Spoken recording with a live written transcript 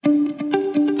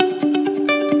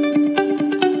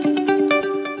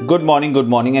Good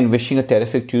morning, and wishing a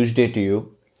terrific Tuesday to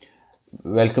you.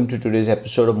 Welcome to today's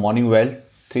episode of Morning Well.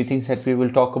 Three things that we will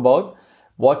talk about.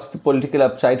 What's the political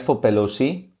upside for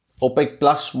Pelosi? OPEC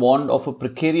Plus warned of a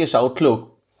precarious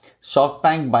outlook.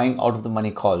 SoftBank buying out of the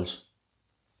money calls.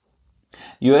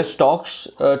 US stocks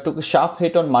took a sharp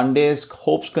hit on Monday as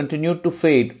hopes continued to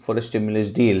fade for a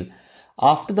stimulus deal.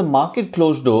 After the market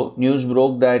closed though, news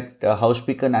broke that House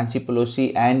Speaker Nancy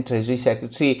Pelosi and Treasury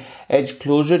Secretary edged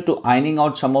closer to ironing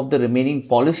out some of the remaining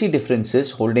policy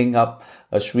differences, holding up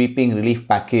a sweeping relief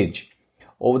package.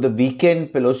 Over the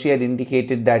weekend, Pelosi had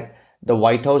indicated that the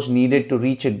White House needed to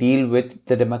reach a deal with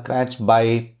the Democrats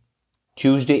by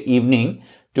Tuesday evening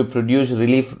to produce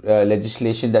relief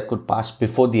legislation that could pass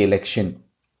before the election.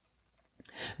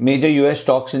 Major US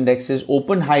stocks indexes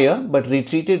opened higher but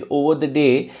retreated over the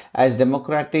day as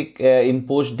Democratic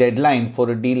imposed deadline for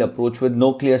a deal approached with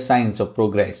no clear signs of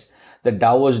progress. The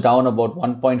Dow was down about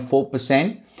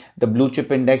 1.4%. The blue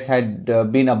chip index had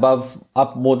been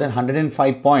up more than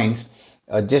 105 points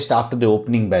just after the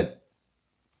opening bell.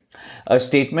 A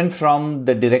statement from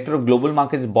the director of global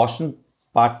markets Boston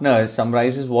Partners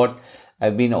summarizes what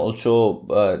I've been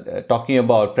also talking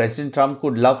about. President Trump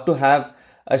could love to have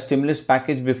a stimulus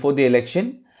package before the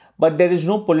election, but there is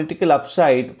no political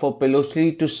upside for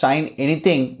Pelosi to sign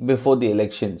anything before the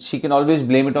election. She can always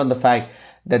blame it on the fact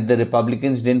that the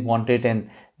Republicans didn't want it, and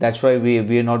that's why we have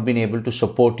not been able to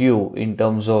support you in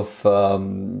terms of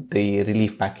the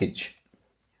relief package.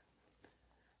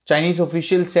 Chinese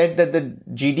officials said that the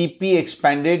GDP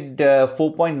expanded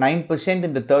 4.9%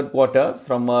 in the third quarter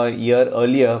from a year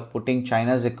earlier, putting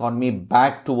China's economy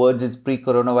back towards its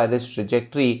pre-coronavirus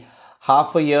trajectory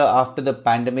half a year after the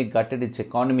pandemic gutted its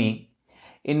economy.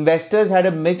 Investors had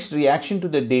a mixed reaction to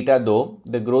the data though.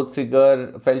 The growth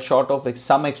figure fell short of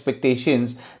some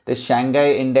expectations. The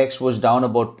Shanghai index was down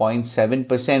about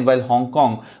 0.7%, while Hong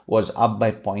Kong was up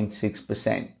by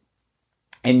 0.6%.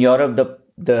 In Europe,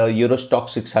 the Euro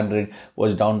Stoxx 600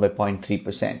 was down by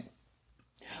 0.3%.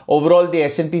 Overall, the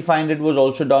S&P 500 was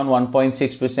also down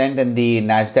 1.6% and the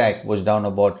Nasdaq was down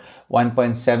about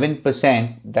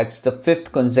 1.7%. That's the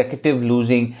fifth consecutive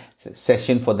losing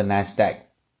session for the Nasdaq.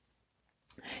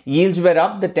 Yields were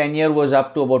up. The 10-year was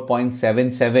up to about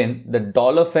 0.77. The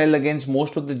dollar fell against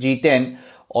most of the G10.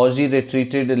 Aussie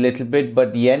retreated a little bit,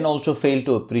 but yen also failed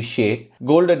to appreciate.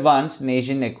 Gold advanced and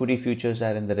Asian equity futures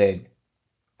are in the red.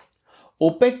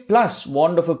 OPEC Plus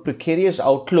warned of a precarious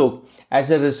outlook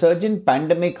as a resurgent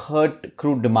pandemic hurt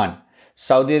crude demand.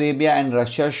 Saudi Arabia and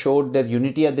Russia showed their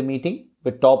unity at the meeting,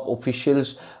 with top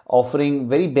officials offering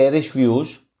very bearish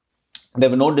views.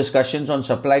 There were no discussions on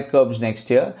supply curbs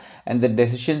next year, and the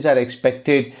decisions are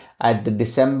expected at the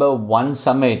December 1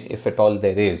 summit, if at all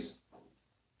there is.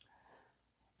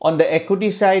 On the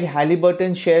equity side,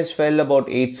 Halliburton shares fell about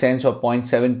 8 cents or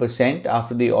 0.7%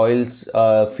 after the oil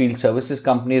field services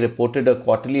company reported a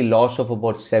quarterly loss of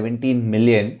about 17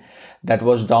 million. That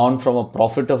was down from a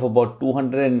profit of about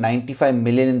 295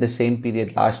 million in the same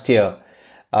period last year.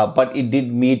 But it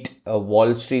did meet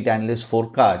Wall Street analyst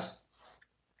forecast.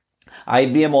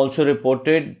 IBM also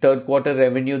reported third quarter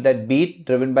revenue that beat,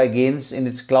 driven by gains in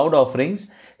its cloud offerings.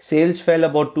 Sales fell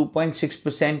about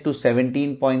 2.6% to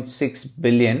 17.6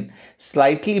 billion,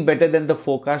 slightly better than the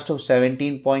forecast of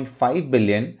 17.5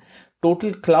 billion.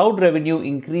 Total cloud revenue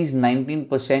increased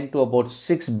 19% to about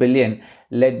 6 billion,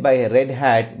 led by Red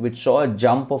Hat, which saw a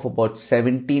jump of about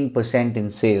 17%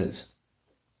 in sales.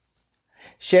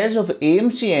 Shares of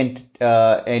AMC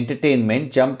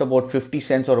Entertainment jumped about 50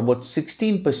 cents or about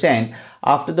 16%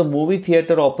 after the movie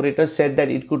theater operator said that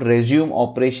it could resume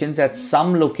operations at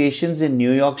some locations in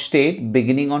New York State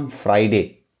beginning on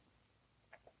Friday.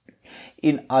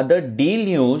 In other deal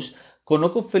news,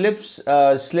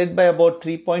 ConocoPhillips slid by about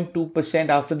 3.2%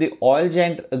 after the oil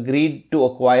giant agreed to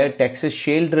acquire Texas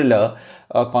shale driller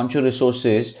Concho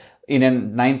Resources in a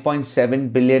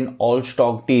 $9.7 billion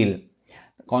all-stock deal.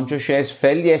 Concho shares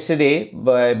fell yesterday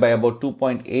by about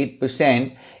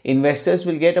 2.8%. Investors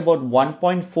will get about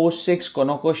 1.46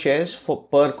 Conoco shares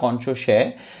per Concho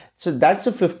share. So that's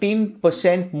a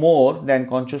 15% more than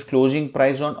Concho's closing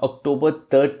price on October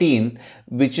 13th,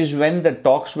 which is when the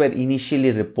talks were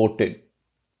initially reported.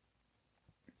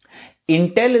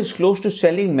 Intel is close to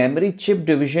selling memory chip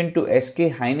division to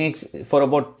SK Hynix for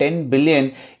about 10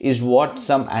 billion is what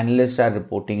some analysts are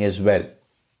reporting as well.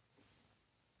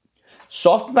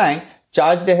 SoftBank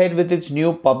charged ahead with its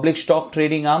new public stock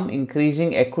trading arm,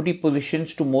 increasing equity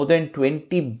positions to more than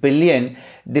 20 billion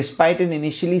despite an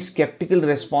initially skeptical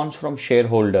response from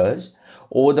shareholders.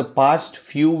 Over the past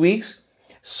few weeks,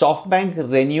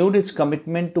 SoftBank renewed its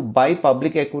commitment to buy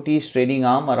public equities trading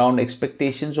arm around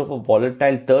expectations of a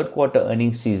volatile third quarter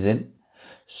earnings season.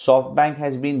 SoftBank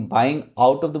has been buying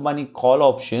out of the money call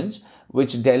options,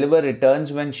 which deliver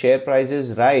returns when share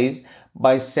prices rise,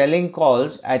 by selling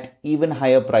calls at even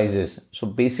higher prices. So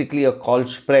basically a call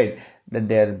spread that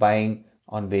they are buying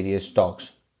on various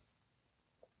stocks.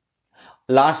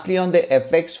 Lastly, on the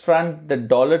FX front, the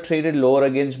dollar traded lower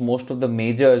against most of the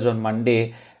majors on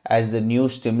Monday as the new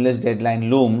stimulus deadline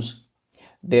looms.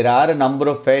 There are a number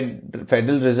of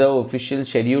Federal Reserve officials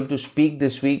scheduled to speak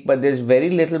this week, but there's very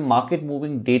little market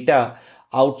moving data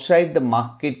outside the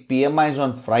market PMIs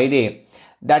on Friday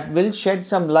that will shed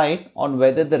some light on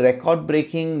whether the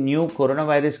record-breaking new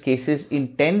coronavirus cases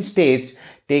in 10 states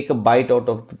take a bite out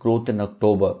of the growth in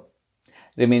October.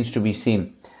 Remains to be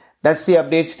seen. That's the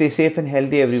update. Stay safe and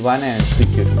healthy, everyone, and I'll speak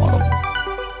to you tomorrow.